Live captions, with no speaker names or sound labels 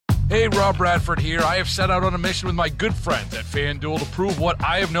Hey, Rob Bradford here. I have set out on a mission with my good friends at FanDuel to prove what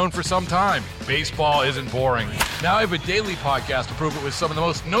I have known for some time. Baseball isn't boring. Now I have a daily podcast to prove it with some of the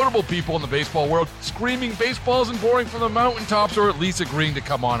most notable people in the baseball world, screaming baseball isn't boring from the mountaintops, or at least agreeing to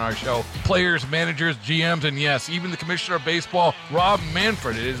come on our show. Players, managers, GMs, and yes, even the commissioner of baseball, Rob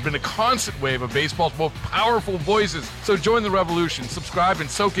Manfred. It has been a constant wave of baseball's most powerful voices. So join the revolution. Subscribe and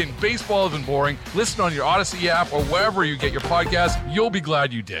soak in Baseball Isn't Boring. Listen on your Odyssey app or wherever you get your podcasts. You'll be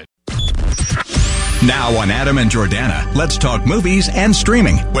glad you did. Now on Adam and Jordana, let's talk movies and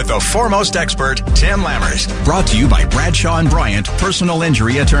streaming with the foremost expert, Tim Lammers. Brought to you by Bradshaw and Bryant, personal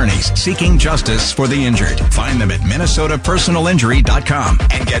injury attorneys, seeking justice for the injured. Find them at minnesotapersonalinjury.com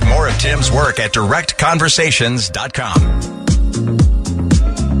and get more of Tim's work at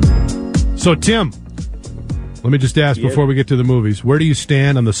directconversations.com. So, Tim, let me just ask before we get to the movies, where do you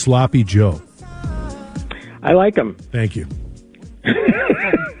stand on the Sloppy Joe? I like him. Thank you.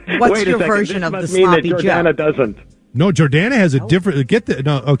 What's your version of the Sloppy Joe? Jordana doesn't. No, Jordana has a different.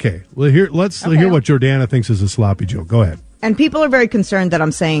 Okay. Well, let's hear what Jordana thinks is a Sloppy Joe. Go ahead. And people are very concerned that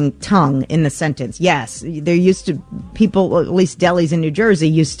I'm saying tongue in the sentence. Yes, there used to people, at least delis in New Jersey,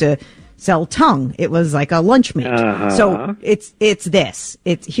 used to sell tongue. It was like a lunch meat. So it's this.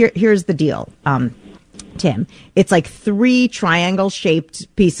 Here's the deal, Tim. It's like 3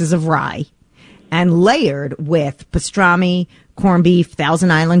 triangle-shaped pieces of rye, and layered with pastrami, corned beef, Thousand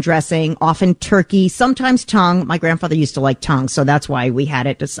Island dressing, often turkey, sometimes tongue. My grandfather used to like tongue, so that's why we had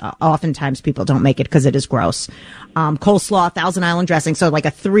it. Oftentimes people don't make it because it is gross. Coleslaw, Thousand Island dressing. So like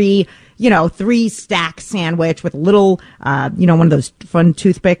a 3 stack sandwich with a little, one of those fun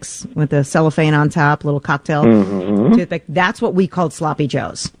toothpicks with the cellophane on top, little cocktail toothpick. That's what we called Sloppy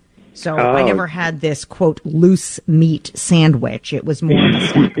Joes. So I never had this, quote, loose meat sandwich. It was more of a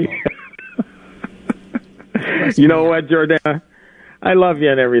stackable. You know what, Jordana? I love you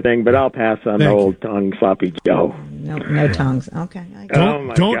and everything, but I'll pass on the old tongue Sloppy Joe. No tongues. Okay.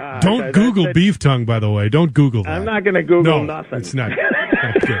 Don't Google beef tongue, by the way. Don't Google that. I'm not going to Google nothing. It's not.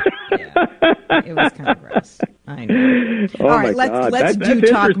 Yeah, it was kind of gross. I know. All right,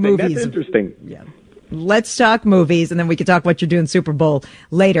 let's talk movies. That's interesting. Yeah. Let's talk movies, and then we can talk what you're doing Super Bowl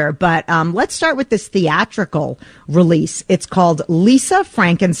later. But let's start with this theatrical release. It's called Lisa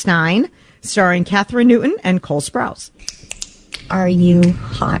Frankenstein, starring Katherine Newton and Cole Sprouse. Are you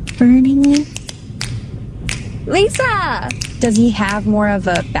hot for me? Lisa! Does he have more of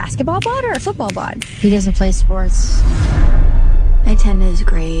a basketball bod or a football bod? He doesn't play sports. I tend to his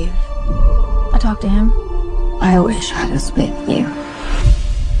grave. I talk to him. I wish I was with you.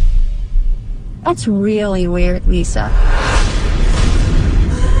 That's really weird, Lisa.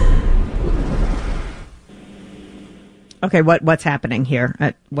 Okay, what's happening here?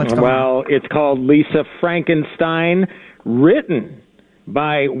 What's going on? Well, it's called Lisa Frankenstein, written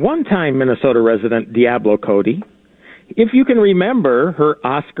by one-time Minnesota resident Diablo Cody. If you can remember, her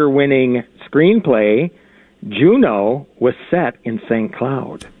Oscar-winning screenplay, Juno, was set in St.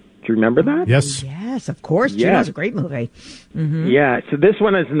 Cloud. Do you remember that? Yes. Yes, of course. Yes. Juno's a great movie. Mm-hmm. Yeah, so this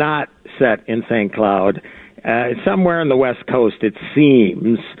one is not set in St. Cloud. Somewhere on the West Coast, it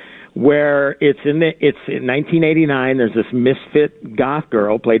seems, where it's in 1989. There's this misfit goth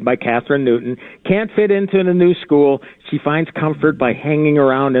girl played by Katherine Newton, can't fit into the new school. She finds comfort by hanging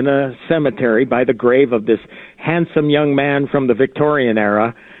around in a cemetery by the grave of this handsome young man from the Victorian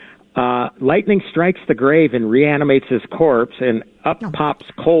era. Lightning strikes the grave and reanimates his corpse, and up pops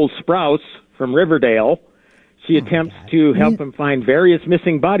Cole Sprouse from Riverdale. She attempts to help him find various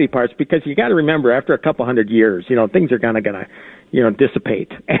missing body parts, because you got to remember, after a couple hundred years, things are gonna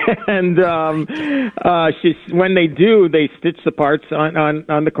dissipate. And when they do, they stitch the parts on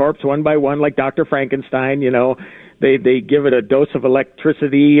the corpse one by one, like Dr. Frankenstein. They give it a dose of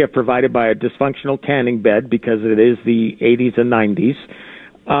electricity provided by a dysfunctional tanning bed, because it is the 80s and 90s.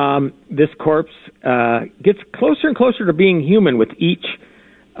 This corpse gets closer and closer to being human with each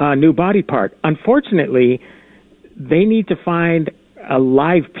new body part. Unfortunately, they need to find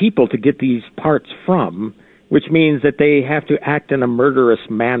live people to get these parts from, which means that they have to act in a murderous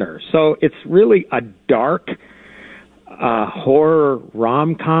manner. So it's really a dark horror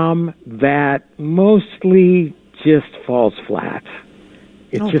rom-com that mostly just falls flat.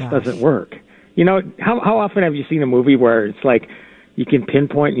 It doesn't work. How often have you seen a movie where it's like you can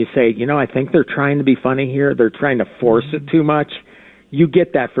pinpoint and you say, I think they're trying to be funny here. They're trying to force it too much. You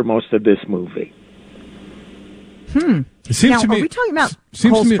get that for most of this movie. It seems to me, are we talking about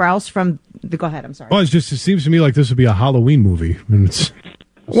Cole Sprouse from the... Go ahead, I'm sorry. Well, it seems to me like this would be a Halloween movie. It's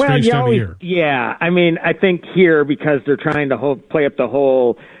a strange time of year. Yeah. I mean, I think here, because they're trying to play up the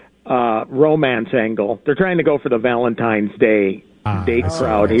whole romance angle, they're trying to go for the Valentine's Day date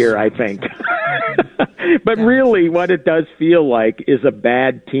crowd here, I think. But really, what it does feel like is a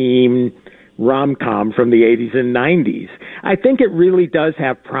bad teen rom-com from the 80s and 90s. I think it really does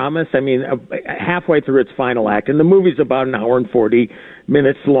have promise. I mean, halfway through its final act, and the movie's about an hour and 40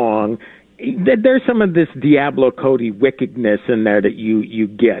 minutes long, there's some of this Diablo Cody wickedness in there that you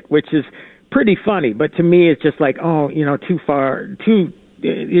get, which is pretty funny. But to me, it's just like,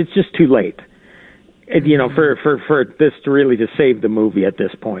 it's just too late. For this to really to save the movie at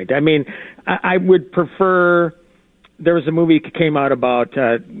this point. I mean, I would prefer. There was a movie that came out about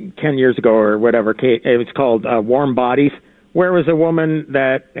 10 years ago or whatever. It was called Warm Bodies, where it was a woman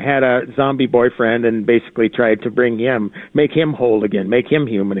that had a zombie boyfriend and basically tried to make him whole again, make him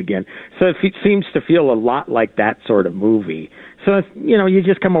human again. So it seems to feel a lot like that sort of movie. So, you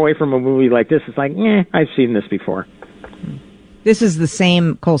just come away from a movie like this, it's like, I've seen this before. This is the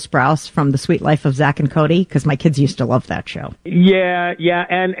same Cole Sprouse from The Sweet Life of Zack and Cody, because my kids used to love that show. Yeah,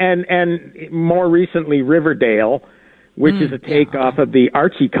 and more recently Riverdale, which is a takeoff of the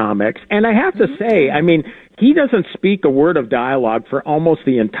Archie comics. And I have to say, I mean, he doesn't speak a word of dialogue for almost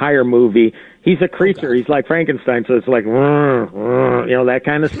the entire movie. He's a creature. He's like Frankenstein, so it's like, that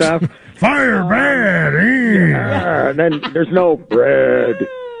kind of stuff. Fire bad. And then there's no bread,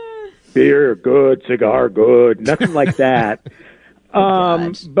 beer good, cigar good, nothing like that.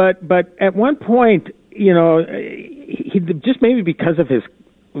 But at one point, he just maybe because of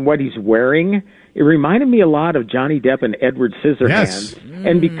what he's wearing, it reminded me a lot of Johnny Depp and Edward Scissorhands. Yes.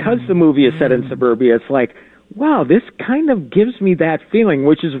 And because the movie is set in suburbia, it's like, wow, this kind of gives me that feeling,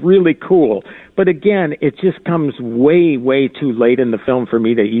 which is really cool. But again, it just comes way, way too late in the film for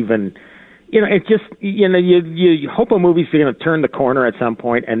me to even, it just, you hope a movie's going to turn the corner at some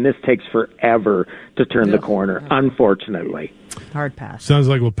point, and this takes forever to turn the corner, unfortunately. Hard pass. Sounds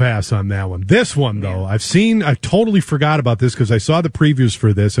like we'll pass on that one. This one, though, I totally forgot about this because I saw the previews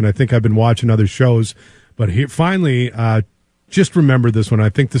for this, and I think I've been watching other shows. But here, finally, just remember this one. I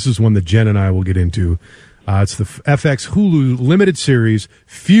think this is one that Jen and I will get into. It's the FX Hulu limited series,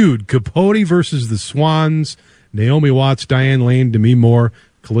 Feud, Capote versus the Swans, Naomi Watts, Diane Lane, Demi Moore,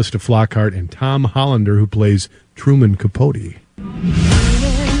 Callista Flockhart, and Tom Hollander, who plays Truman Capote.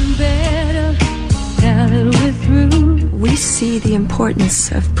 We see the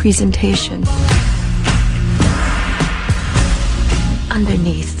importance of presentation.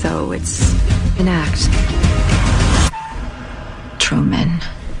 Underneath, though, it's an act. Truman.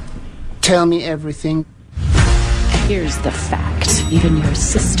 Tell me everything. Here's the fact. Even your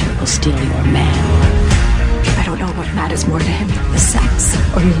sister will steal your man. I don't know what matters more to him, the sex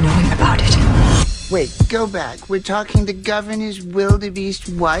or me knowing about it. Wait, go back. We're talking the governor's wildebeest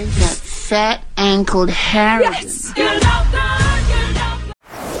wife, that fat-ankled harridan. Yes!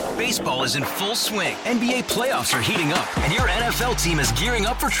 Baseball is in full swing. NBA playoffs are heating up, and your NFL team is gearing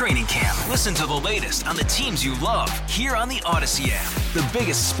up for training camp. Listen to the latest on the teams you love here on the Odyssey app. The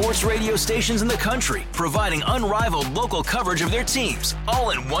biggest sports radio stations in the country, providing unrivaled local coverage of their teams, all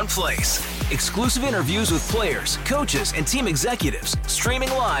in one place. Exclusive interviews with players, coaches, and team executives,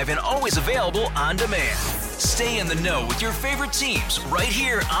 streaming live and always available on demand. Stay in the know with your favorite teams right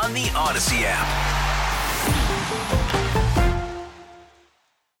here on the Odyssey app.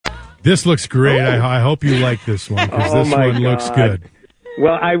 This looks great. I hope you like this one because this one looks good.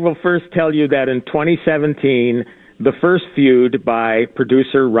 Well, I will first tell you that in 2017, the first Feud by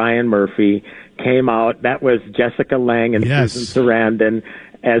producer Ryan Murphy came out. That was Jessica Lange and Susan Sarandon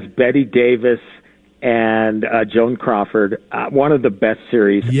as Betty Davis and Joan Crawford. One of the best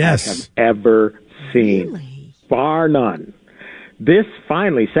series I have ever seen, bar none. This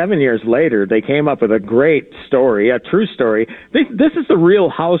finally, 7 years later, they came up with a great story, a true story. This is the Real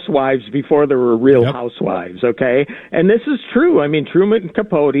Housewives before there were Real Housewives, okay? And this is true. I mean, Truman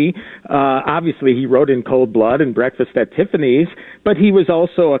Capote, obviously he wrote in Cold Blood and Breakfast at Tiffany's, but he was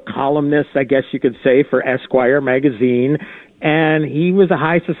also a columnist, I guess you could say, for Esquire magazine. And he was a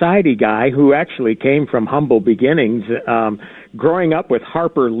high society guy who actually came from humble beginnings, growing up with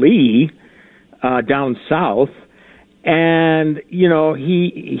Harper Lee down south. And, you know,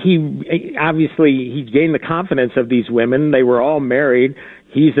 he obviously he gained the confidence of these women. They were all married.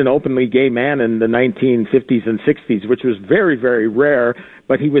 He's an openly gay man in the 1950s and 60s, which was very, very rare.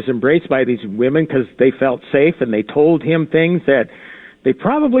 But he was embraced by these women because they felt safe, and they told him things that they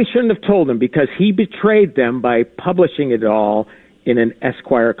probably shouldn't have told him because he betrayed them by publishing it all in an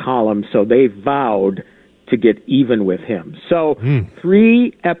Esquire column. So they vowed to get even with him. So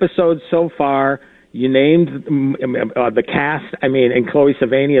 3 episodes so far. You named the cast. I mean, and Chloe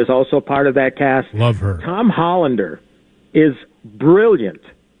Sevigny is also part of that cast. Love her. Tom Hollander is brilliant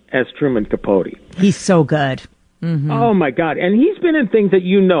as Truman Capote. He's so good. Oh, my God. And he's been in things that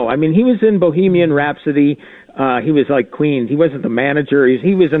you know. I mean, he was in Bohemian Rhapsody. He was like Queen. He wasn't the manager.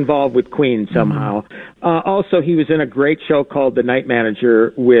 He was involved with Queen somehow. Also, he was in a great show called The Night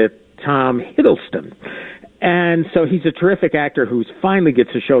Manager with Tom Hiddleston. And so he's a terrific actor who finally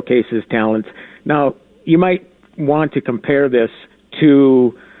gets to showcase his talents. Now, you might want to compare this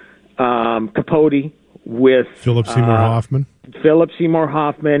to Capote with Philip Seymour Hoffman. Philip Seymour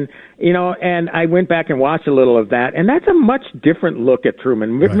Hoffman, and I went back and watched a little of that, and that's a much different look at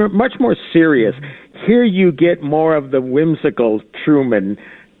Truman, much more serious. Here you get more of the whimsical Truman,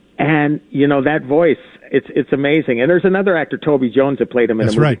 and, that voice, it's amazing. And there's another actor, Toby Jones, that played him in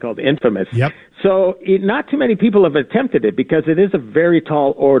a movie called Infamous. Yep. So not too many people have attempted it because it is a very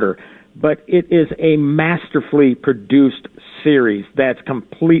tall order, but it is a masterfully produced series that's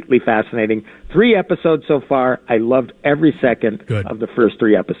completely fascinating. 3 episodes so far. I loved every second of the first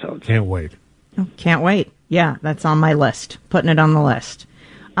 3 episodes. Can't wait. Oh, can't wait. Yeah, that's on my list. Putting it on the list.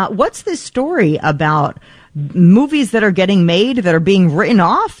 What's this story about movies that are getting made that are being written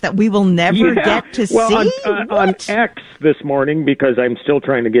off that we will never get to see? On X this morning, because I'm still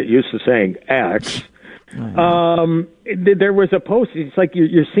trying to get used to saying X, there was a post. It's like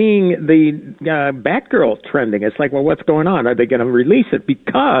you're seeing the Batgirl trending. It's like, well, what's going on? Are they going to release it?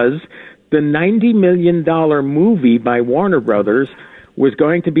 Because the $90 million movie by Warner Brothers was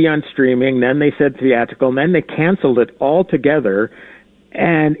going to be on streaming. Then they said theatrical. And then they canceled it altogether.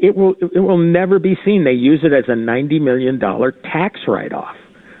 And it will never be seen. They use it as a $90 million tax write-off.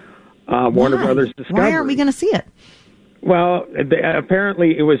 Warner Brothers Discovery. Why aren't we going to see it? Well,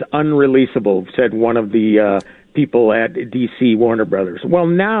 apparently it was unreleasable, said one of the people at DC Warner Brothers. Well,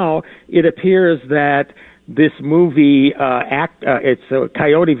 now it appears that this movie, it's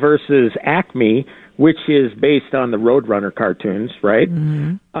Coyote versus Acme, which is based on the Roadrunner cartoons, right?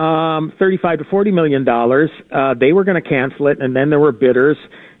 $35 to $40 million. They were going to cancel it, and then there were bidders,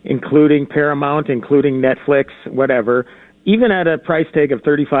 including Paramount, including Netflix, whatever, even at a price tag of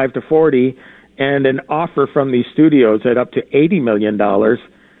 $35 to $40, and an offer from these studios at up to $80 million.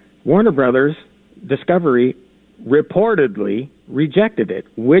 Warner Brothers Discovery reportedly rejected it,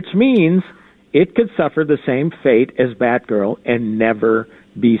 which means it could suffer the same fate as Batgirl and never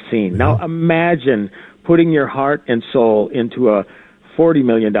be seen. Now imagine putting your heart and soul into a $40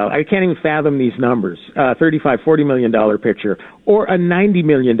 million, I can't even fathom these numbers, $35, $40 million picture, or a $90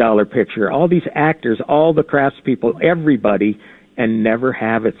 million picture, all these actors, all the craftspeople, everybody, and never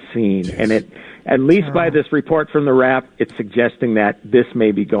have it seen. And it, at least by this report from the Wrap, it's suggesting that this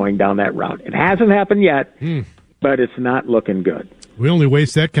may be going down that route. It hasn't happened yet, but it's not looking good. We only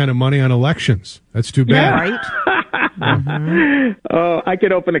waste that kind of money on elections. That's too bad. Yeah, right? Oh, I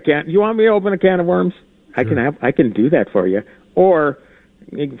could open a can. You want me to open a can of worms? Sure. I can do that for you. Or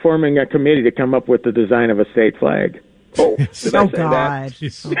forming a committee to come up with the design of a state flag. Oh, God.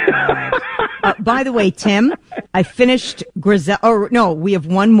 By the way, Tim, I finished Griselda. Oh, no, we have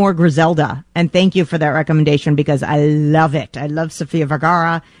one more Griselda. And thank you for that recommendation because I love it. I love Sofia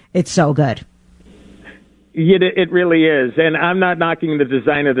Vergara. It's so good. It really is. And I'm not knocking the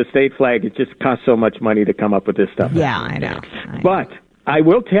design of the state flag. It just costs so much money to come up with this stuff. Yeah, I know. But I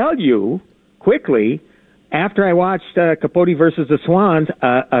will tell you quickly, after I watched Capote versus the Swans,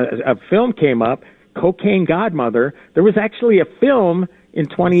 a film came up, Cocaine Godmother. There was actually a film in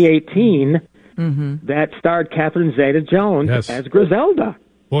 2018 that starred Catherine Zeta-Jones as Griselda.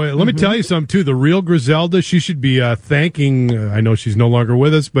 Boy, let me tell you something, too. The real Griselda, she should be thanking, I know she's no longer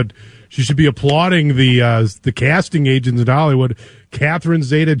with us, but she should be applauding the casting agents in Hollywood, Catherine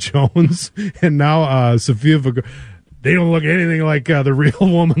Zeta-Jones and now Sofia Vergara. They don't look anything like the real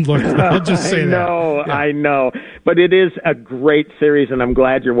woman looks. I'll just say that. I know. But it is a great series, and I'm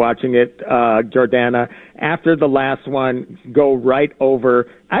glad you're watching it, Jordana. After the last one, go right over.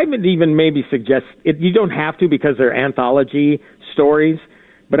 I would even maybe suggest it. You don't have to because they're anthology stories,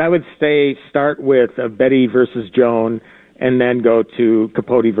 but I would say start with Betty versus Joan and then go to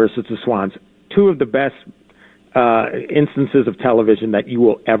Capote versus the Swans. Two of the best instances of television that you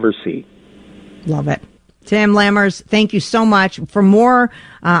will ever see. Love it. Tim Lammers, thank you so much. For more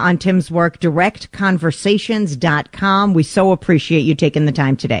on Tim's work, directconversations.com. We so appreciate you taking the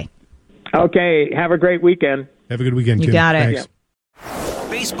time today. Okay. Have a great weekend. Have a good weekend, Kim. You got it. Thanks. Yeah.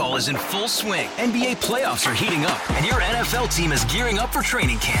 Baseball is in full swing. NBA playoffs are heating up, and your NFL team is gearing up for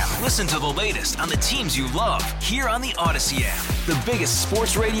training camp. Listen to the latest on the teams you love here on the Odyssey app. The biggest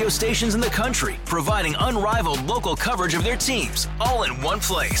sports radio stations in the country, providing unrivaled local coverage of their teams, all in one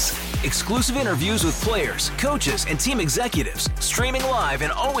place. Exclusive interviews with players, coaches, and team executives, streaming live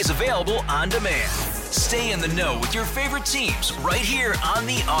and always available on demand. Stay in the know with your favorite teams right here on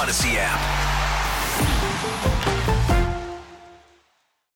the Odyssey app.